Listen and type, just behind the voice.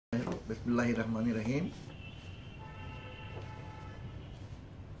Bismillahirrahmanirrahim.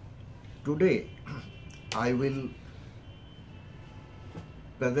 Today I will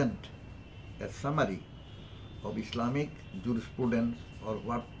present a summary of Islamic jurisprudence, or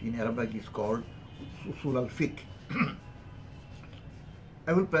what in Arabic is called Usul Al Fiqh.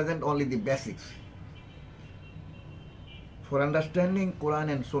 I will present only the basics. For understanding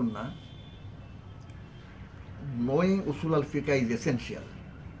Quran and Sunnah, knowing Usul Al Fiqh is essential.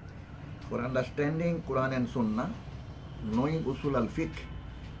 For understanding Quran and Sunnah, knowing Usul Al Fiqh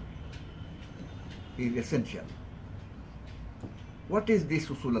is essential. What is this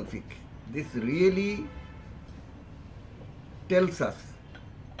Usul Al Fiqh? This really tells us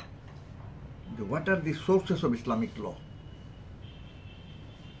what are the sources of Islamic law,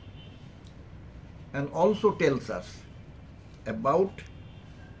 and also tells us about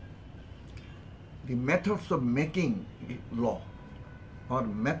the methods of making law, or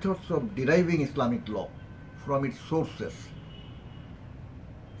methods of deriving Islamic law from its sources.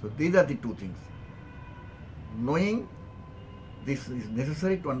 So these are the two things. Knowing this is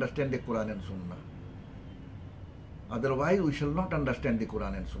necessary to understand the Quran and Sunnah. Otherwise, we shall not understand the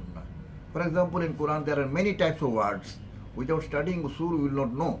Quran and Sunnah. For example, in Quran there are many types of words. Without studying usul, we will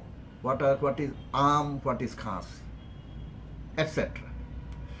not know what is am, what is khas, etc.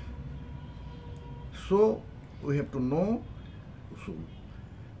 So we have to know usul.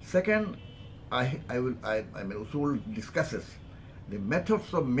 Second, Usul discusses the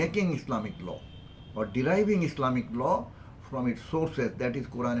methods of making Islamic law or deriving Islamic law from its sources, that is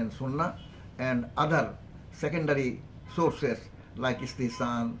Quran and Sunnah, and other secondary sources like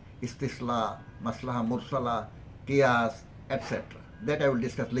istihsan, istisla, maslaha mursala, qiyas, etc. That I will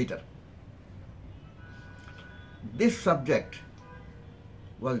discuss later. This subject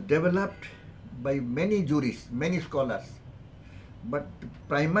was developed by many jurists, many scholars, but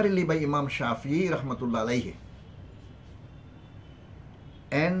primarily by Imam Shafi'i rahmatullah alayhi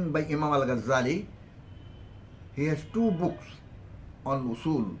and by Imam Al-Ghazali. He has two books on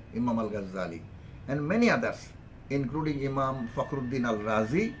usul, Imam Al-Ghazali, and many others, including Imam Fakhruddin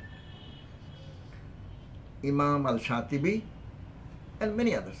Al-Razi, Imam Al-Shatibi, and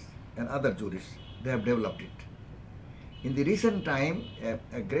many others, and other jurists. They have developed it. In the recent time,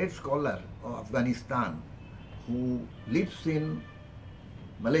 a great scholar of Afghanistan who lives in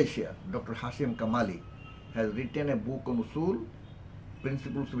Malaysia, Dr. Hashim Kamali, has written a book on Usul,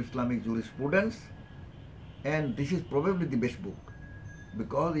 Principles of Islamic Jurisprudence, and this is probably the best book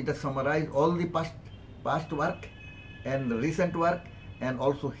because it has summarized all the past work and the recent work and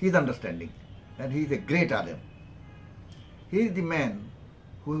also his understanding, and he is a great alim. He is the man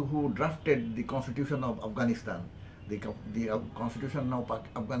who drafted the Constitution of Afghanistan. The Constitution now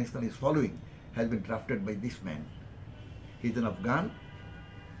Afghanistan is following has been drafted by this man. He is an Afghan.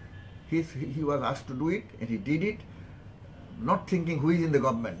 He was asked to do it, and he did it, not thinking who is in the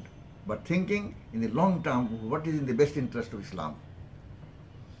government, but thinking in the long term what is in the best interest of Islam.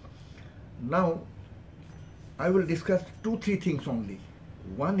 Now, I will discuss 2-3 things only.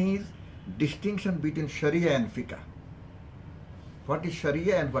 One is distinction between Sharia and Fiqh. What is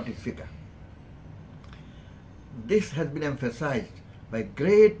Sharia and what is Fiqh? This has been emphasized by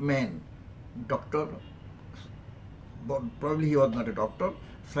great men, Dr. Probably he was not a doctor,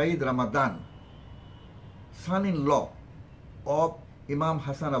 Sayyid Ramadan, son-in-law of Imam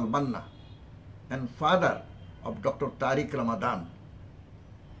Hassan al-Banna and father of Dr. Tariq Ramadan.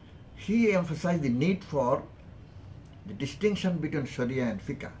 He emphasized the need for the distinction between Sharia and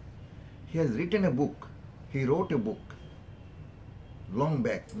Fiqh. He has written a book. He wrote a book long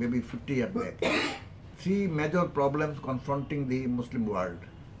back, maybe 50 years back. 3 major problems confronting the Muslim world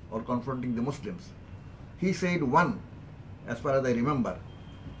or confronting the Muslims. He said one, as far as I remember,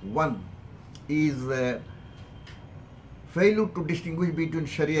 one is failure to distinguish between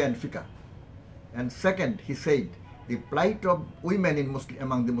Sharia and Fiqh. And second, he said, the plight of women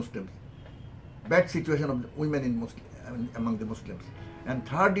among the Muslims, bad situation of women among the Muslims. And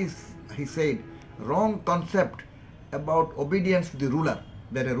third is, he said, wrong concept about obedience to the ruler,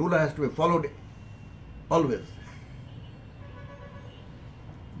 that a ruler has to be followed always.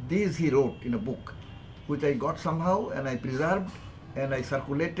 These he wrote in a book, which I got somehow and I preserved and I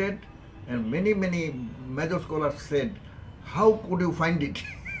circulated, and many major scholars said, how could you find it?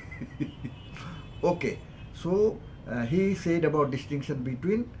 Okay, so he said about distinction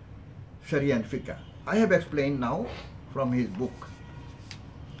between Sharia and Fiqh. I have explained now from his book.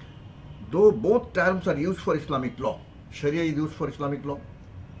 Though both terms are used for Islamic law, Sharia is used for Islamic law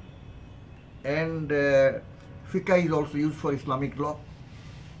and Fiqh is also used for Islamic law,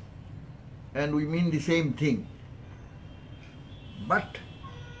 and we mean the same thing. But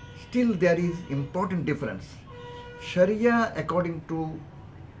still there is important difference. Sharia, according to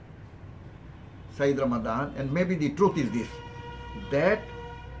Sayyid Ramadan, and maybe the truth is this, that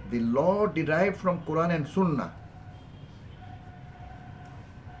the law derived from Quran and Sunnah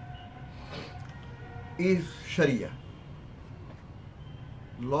is Sharia.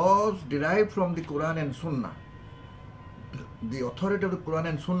 Laws derived from the Quran and Sunnah, the authority of the Quran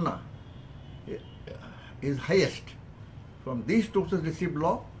and Sunnah is highest. From these sources received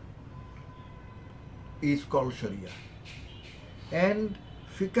law is called Sharia. And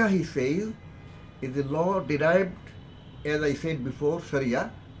Fiqh, he says, is the law derived, as I said before,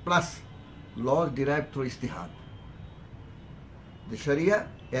 Sharia, plus laws derived through Ijtihad. The Sharia,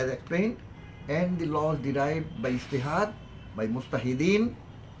 as explained, and the laws derived by Ijtihad, by Mustahideen,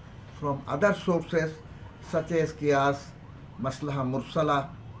 from other sources such as Qiyas, Maslaha Mursala,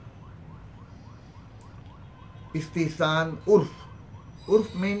 Istihsan, Urf.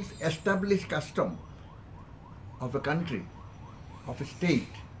 Urf means established custom of a country, of a state,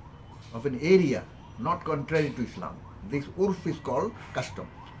 of an area, not contrary to Islam. This Urf is called custom.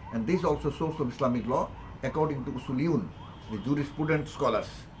 And this is also source of Islamic law according to Usuliyun, the jurisprudence scholars.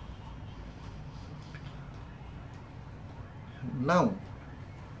 Now,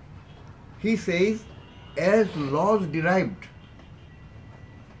 he says, as laws derived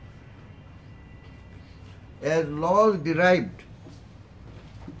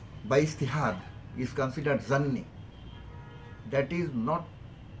by Ijtihad is considered zanni, that is not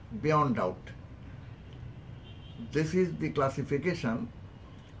beyond doubt. This is the classification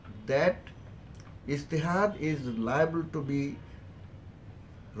that Ijtihad is liable to be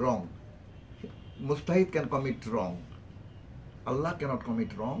wrong. Mustahid can commit wrong. Allah cannot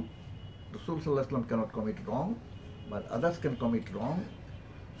commit wrong. Rasul Sallallahu Alaihi Wasallam cannot commit wrong, but others can commit wrong.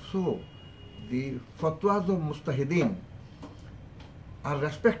 So, the fatwas of Mustahideen are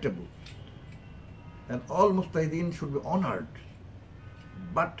respectable, and all Mustahideen should be honored.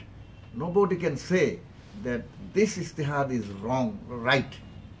 But nobody can say that this Ijtihad is wrong, right,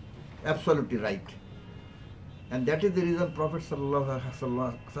 absolutely right. And that is the reason Prophet Sallallahu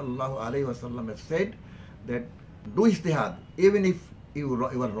Alaihi Wasallam has said that do Ijtihad, even if you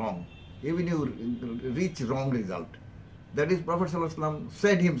are wrong, even if you reach wrong result. That is, Prophet Sallallahu Alaihi Wasallam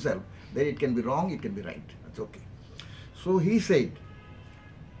said himself that it can be wrong, it can be right. That's okay. So he said,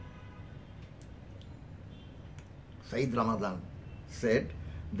 Sayyid Ramadan said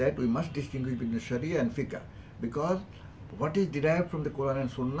that we must distinguish between Sharia and Fiqh, because what is derived from the Quran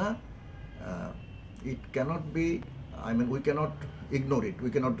and Sunnah, it cannot be, we cannot ignore it, we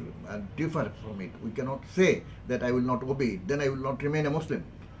cannot differ from it, we cannot say that I will not obey it, then I will not remain a Muslim.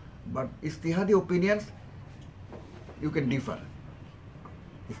 But ijtihadi opinions, you can differ.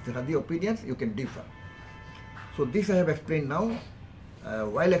 Ijtihadi opinions, you can differ. So this I have explained now,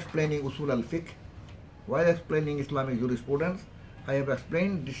 while explaining Usul Al Fiqh, while explaining Islamic Jurisprudence, I have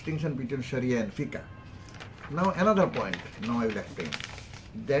explained distinction between Sharia and Fiqh. Now another point, now I will explain.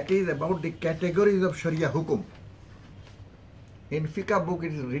 That is about the categories of Sharia hukum. In Fiqh book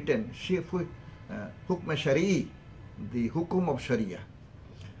it is written, Hukm Shari'i, the hukum of Sharia.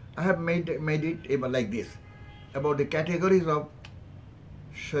 I have made it like this, about the categories of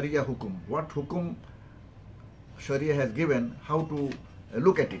Sharia hukum. What hukum Sharia has given, how to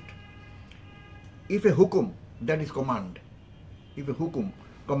look at it. If a hukum, that is command. If a hukum,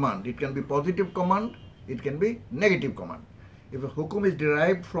 command, it can be positive command, it can be negative command. If a hukum is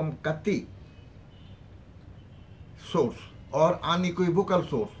derived from qat'i source or unequivocal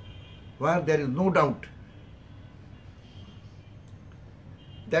source, where there is no doubt,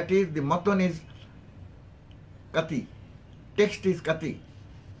 that is, the matan is qat'i, text is qat'i.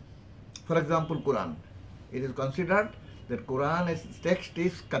 For example, Quran. It is considered that Quran's text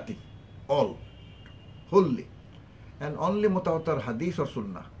is qat'i, all, wholly. And only mutawatir hadith or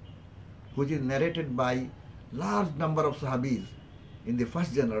sunnah, which is narrated by large number of sahabis in the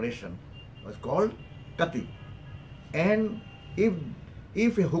first generation, was called qat'i. And if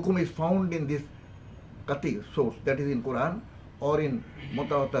a hukum is found in this qat'i source, that is in Quran or in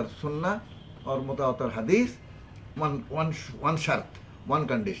mutawatir sunnah or mutawatir hadith, one shart, one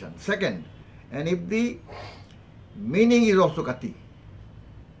condition. Second, and if the meaning is also qat'i,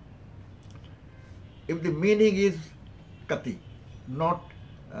 if the meaning is qat'i, not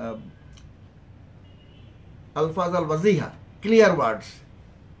alfaz al-waziha, clear words,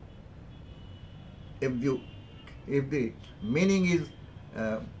 if the meaning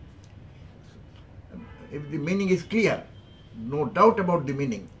is clear, no doubt about the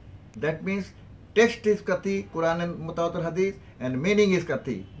meaning, that means text is qat'i, Quran and mutawatir hadith, and meaning is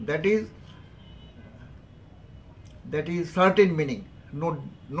qat'i, that is certain meaning,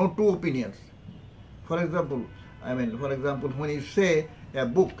 no two opinions. For example, when you say a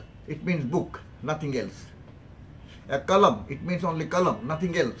book, it means book, nothing else. A column, it means only column,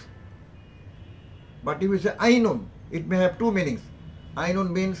 nothing else. But if you say ainun, it may have two meanings.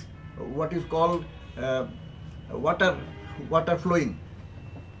 Ainun means what is called water flowing,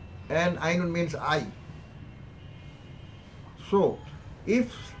 and ainun means eye. So,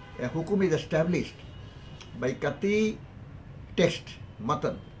 if a hukum is established by kati text,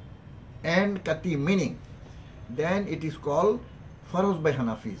 matan, and kati meaning, then it is called farz by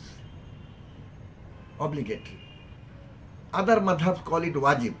Hanafis, obligatory. Other madhabs call it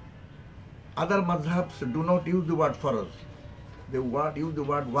wajib. Other madhabs do not use the word farz. They use the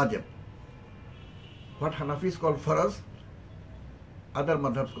word wajib. What Hanafis call farz, other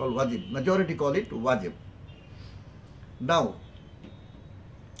madhabs call wajib. Majority call it wajib. Now,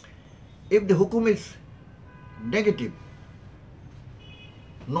 if the hukum is negative,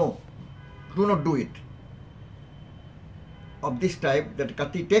 no, do not do it, of this type, that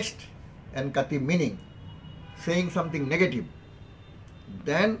kati text and kati meaning, saying something negative,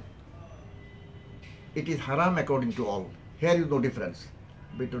 then it is haram according to all. Here is no difference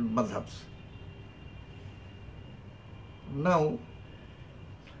between madhabs. Now,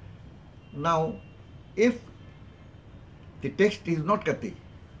 if the text is not kati,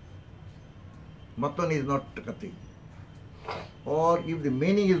 matan is not kati, or if the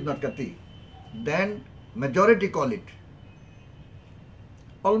meaning is not kati, then majority call it,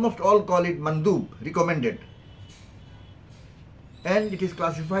 almost all call it mandub, recommended, and it is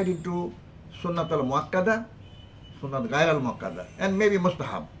classified into sunnat al-muakkada, sunnat ghair al-muakkada, and maybe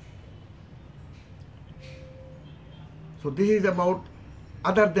mustahab. So this is about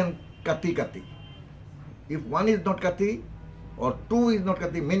other than kati. If one is not kati, or two is not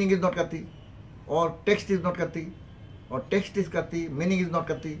kati, meaning is not kati, or text is not kati, or text is kati, meaning is not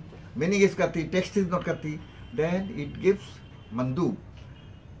kati, meaning is kati, text is not kati, then it gives mandub,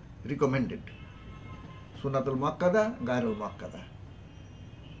 recommended. Sunnat al-muakkada, ghair al-muakkada.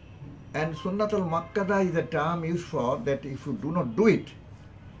 And sunnat al-muakkada is a term used for that if you do not do it,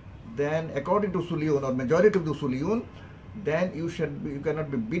 then according to Usuliyun or majority of the Usuliyun, then you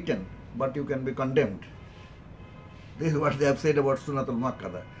cannot be beaten, but you can be condemned. This is what they have said about sunnat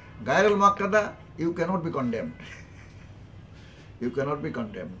al-muakkada. Ghair al-muakkada, you cannot be condemned. You cannot be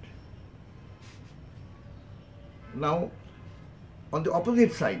condemned. Now, on the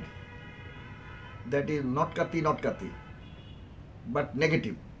opposite side, that is not kati, but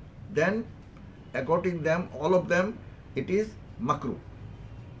negative, then according to them, all of them, it is makruh.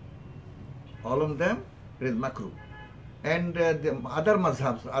 All of them, it is makruh. And the other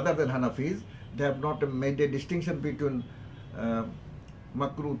mazhabs, other than Hanafis, they have not made a distinction between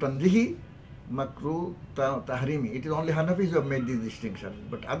makruh tanzihi, makruh tahrimi. It is only Hanafis who have made this distinction.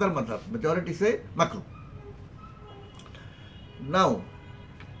 But other mazhabs, majority say makruh. Now,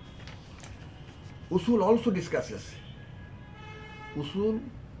 Usul also discusses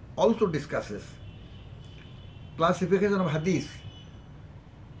classification of hadith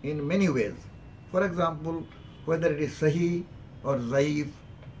in many ways. For example, whether it is sahih or zaif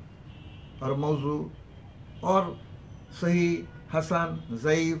or mawzu, or sahih, hasan,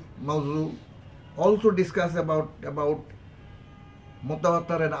 zaif, mawzu. Also discuss about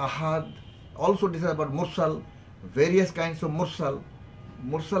mutawatir and ahad. Also discuss about mursal, various kinds of mursal.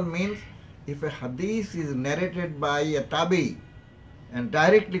 Mursal means if a hadith is narrated by a tabi and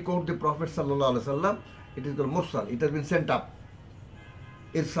directly quote the Prophet sallallahu alaihi wasallam, it is called mursal. It has been sent up.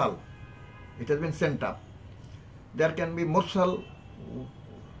 Irsal. It has been sent up. There can be mursal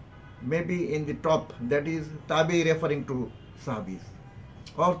maybe in the top, that is tabi referring to sahabis,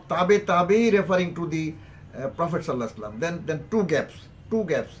 or tabi referring to the Prophet sallallahu alaihi wasallam. Then two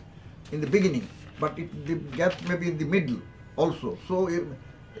gaps in the beginning, but the gaps may be in the middle also. So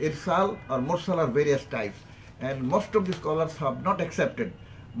irsal or mursal are various types, and most of the scholars have not accepted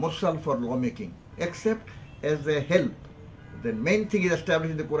mursal for lawmaking, except as a help. The main thing is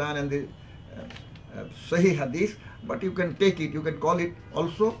established in the Quran and the Sahih Hadith, but you can take it, you can call it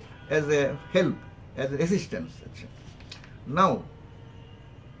also as a help, as an assistance. Now,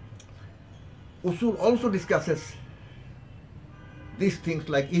 Usul also discusses these things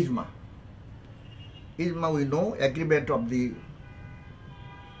like ijma. Ijma, we know, agreement of the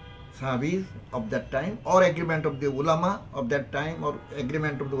Sahabis of that time, or agreement of the ulama of that time, or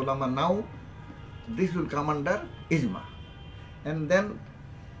agreement of the ulama now. This will come under ijma. And then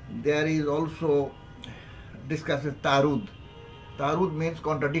there is also discusses tarud. Tarud means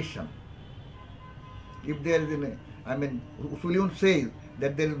contradiction. If there is Usuliyun says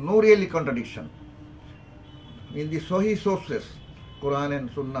that there is no really contradiction. In the Sahih sources, Quran and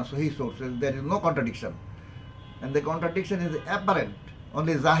Sunnah, Sahih sources, there is no contradiction. And the contradiction is apparent,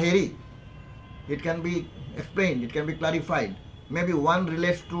 only Zahiri. It can be explained, it can be clarified. Maybe one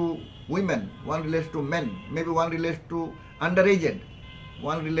relates to women, one relates to men, maybe one relates to underaged,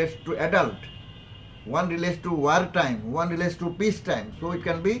 one relates to adult, one relates to wartime, one relates to peacetime. So it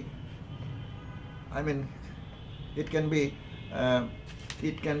can be, it can be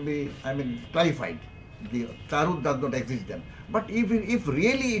clarified. The tarut does not exist then. But if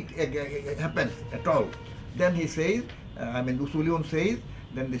really it happens at all, then he says, Usuliyun says,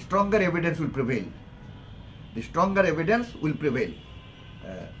 then the stronger evidence will prevail. The stronger evidence will prevail.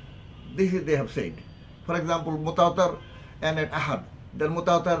 This is they have said. For example, Mutawatir and at Ahad, then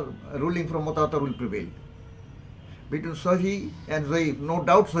Mutawatir, ruling from Mutawatir will prevail. Between Sahih and Zaif, no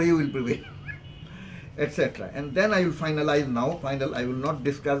doubt Sahih will prevail, etc. And then I will finalize now. I will not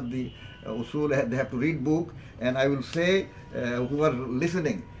discuss the Usul. They have to read book, and I will say, who are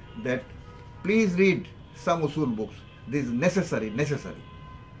listening, that please read some Usul books. This is necessary.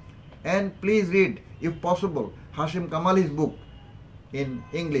 And please read, if possible, Hashim Kamali's book in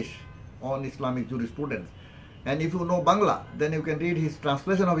English on Islamic Jurisprudence. And if you know Bangla, then you can read his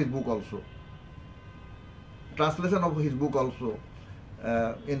translation of his book also.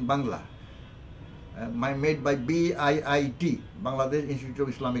 In Bangla. Made by BIIT, Bangladesh Institute of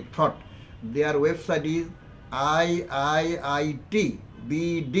Islamic Thought. Their website is iiitbd.org.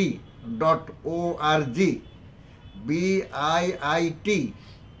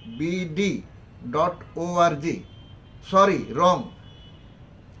 BIITBD.org. Sorry, wrong.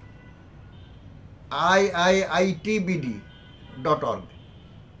 iiitbd.org.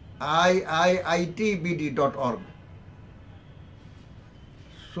 iiitbd.org.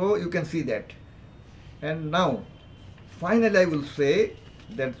 So you can see that. And now, finally I will say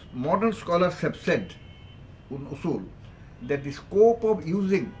that modern scholars have said in Usul that the scope of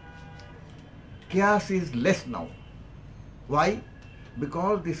using Qiyas is less now. Why?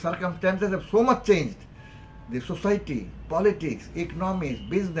 Because the circumstances have so much changed. The society, politics, economics,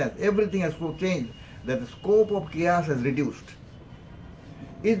 business, everything has so changed that the scope of Qiyas has reduced.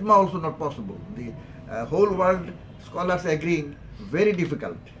 Ijma also not possible. The whole world scholars agreeing, very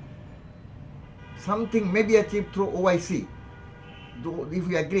difficult. Something may be achieved through OIC. Though if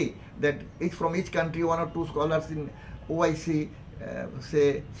we agree that from each country, one or two scholars in OIC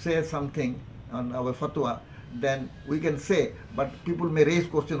say something on our fatwa, then we can say, but people may raise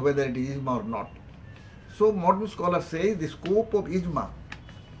question whether it is Ijma or not. So modern scholars say the scope of Ijma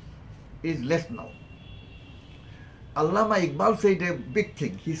is less now. Allama Iqbal said a big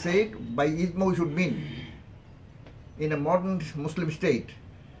thing. He said by Ijma we should mean, in a modern Muslim state,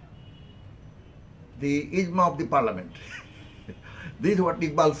 the Ijma of the parliament. This is what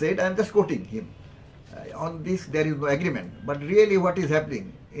Iqbal said. I am just quoting him. On this there is no agreement. But really what is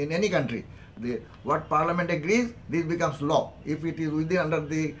happening in any country, what parliament agrees, this becomes law. If it is within under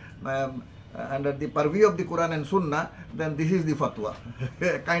the purview of the Quran and Sunnah, then this is the fatwa,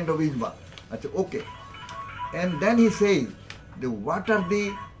 kind of Ijma. Okay. And then he says, what can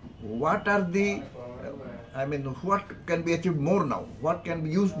be achieved more now? What can be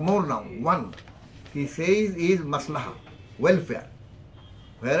used more now? One, he says, is maslaha, welfare.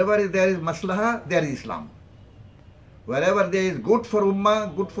 Wherever there is maslaha, there is Islam. Wherever there is good for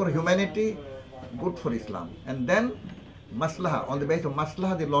ummah, good for humanity, good for Islam. And then maslaha, on the basis of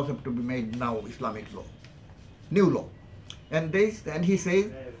maslaha, the laws have to be made now, Islamic law, new law. And he says,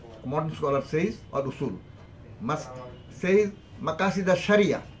 modern scholar says, or Usul, says Maqasid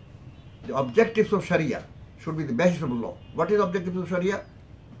Sharia, the objectives of Sharia should be the basis of law. What is objectives of Sharia?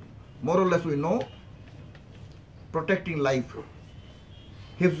 More or less we know, protecting life,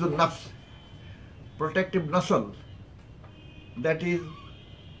 hifzul nafs, protective nasl, that is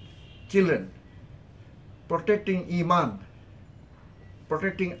children, protecting iman,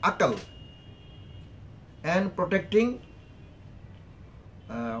 protecting akal, and protecting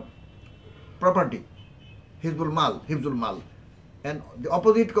property, hifzul mal, and the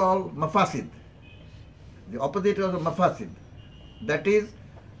opposite called mafasid. The opposite of mafasid, that is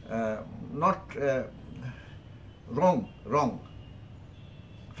not wrong,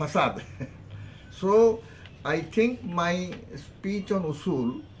 fasad. So I think my speech on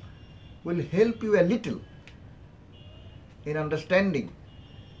Usul will help you a little in understanding,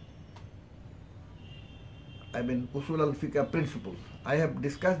 Usul Al Fiqh principles. I have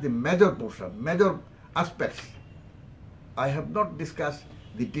discussed the major portion, major aspects. I have not discussed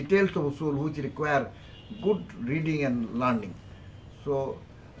the details of Usul which require good reading and learning. So,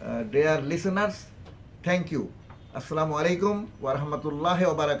 dear listeners, thank you. Assalamu alaikum wa rahmatullahi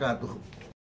wa barakatuh.